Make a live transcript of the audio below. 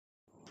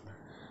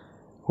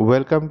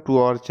Welcome to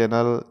our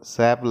channel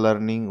SAP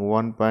Learning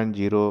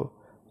 1.0.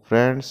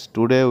 Friends,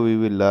 today we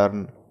will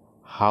learn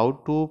how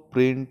to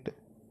print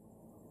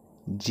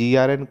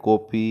GRN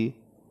copy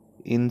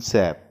in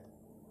SAP.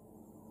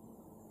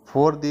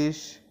 For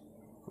this,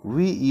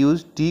 we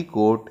use T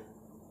code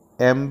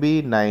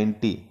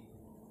MB90.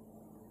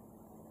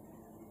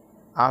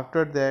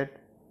 After that,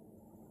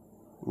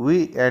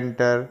 we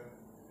enter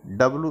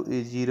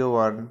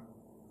WE01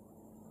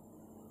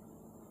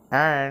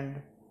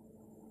 and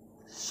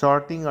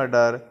sorting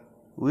order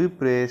we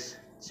press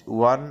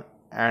 1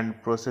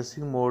 and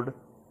processing mode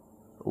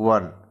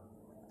 1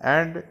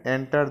 and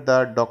enter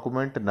the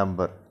document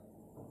number.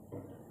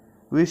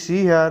 We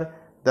see here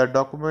the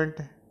document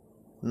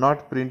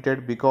not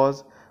printed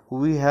because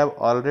we have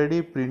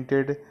already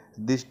printed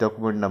this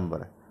document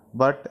number,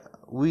 but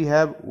we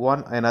have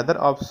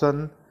another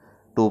option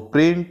to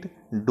print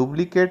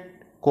duplicate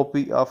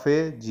copy of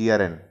a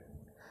GRN.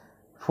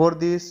 For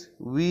this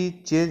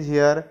we change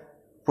here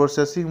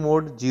processing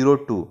mode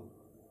 02.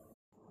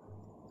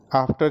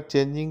 After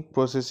changing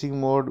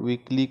processing mode, we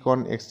click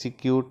on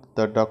execute.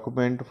 The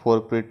document for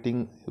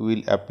printing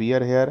will appear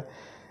here,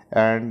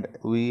 and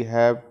we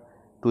have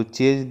to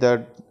change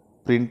the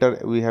printer.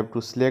 We have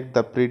to select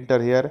the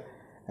printer here,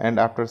 and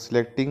after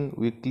selecting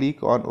we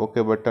click on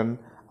OK button.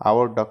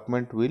 Our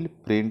document will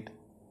print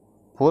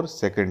for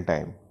second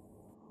time.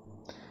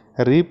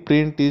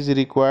 Reprint is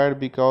required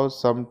because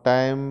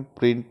sometime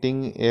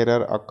printing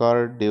error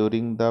occurred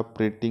during the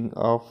printing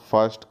of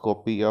first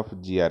copy of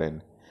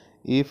GRN.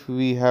 If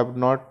we have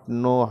not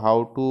know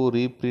how to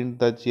reprint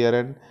the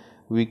GRN,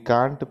 we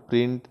can't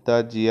print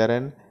the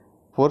GRN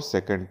for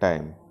second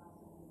time.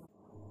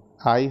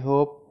 I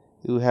hope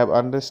you have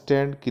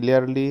understand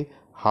clearly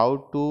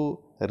how to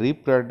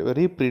reprint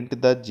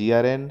the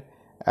GRN,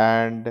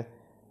 and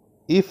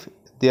if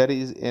there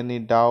is any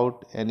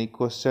doubt, any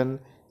question,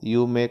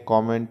 you may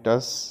comment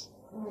us.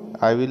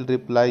 I will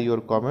reply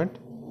your comment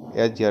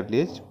as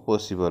early as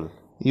possible.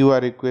 You are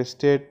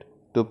requested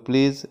to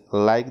please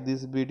like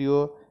this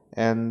video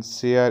and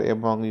share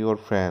among your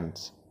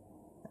friends.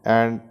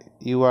 And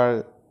you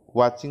are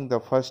watching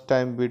the first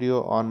time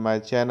video on my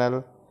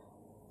channel,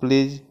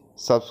 please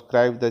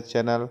subscribe the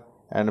channel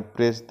and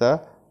press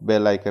the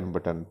bell icon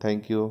button.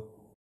 Thank you.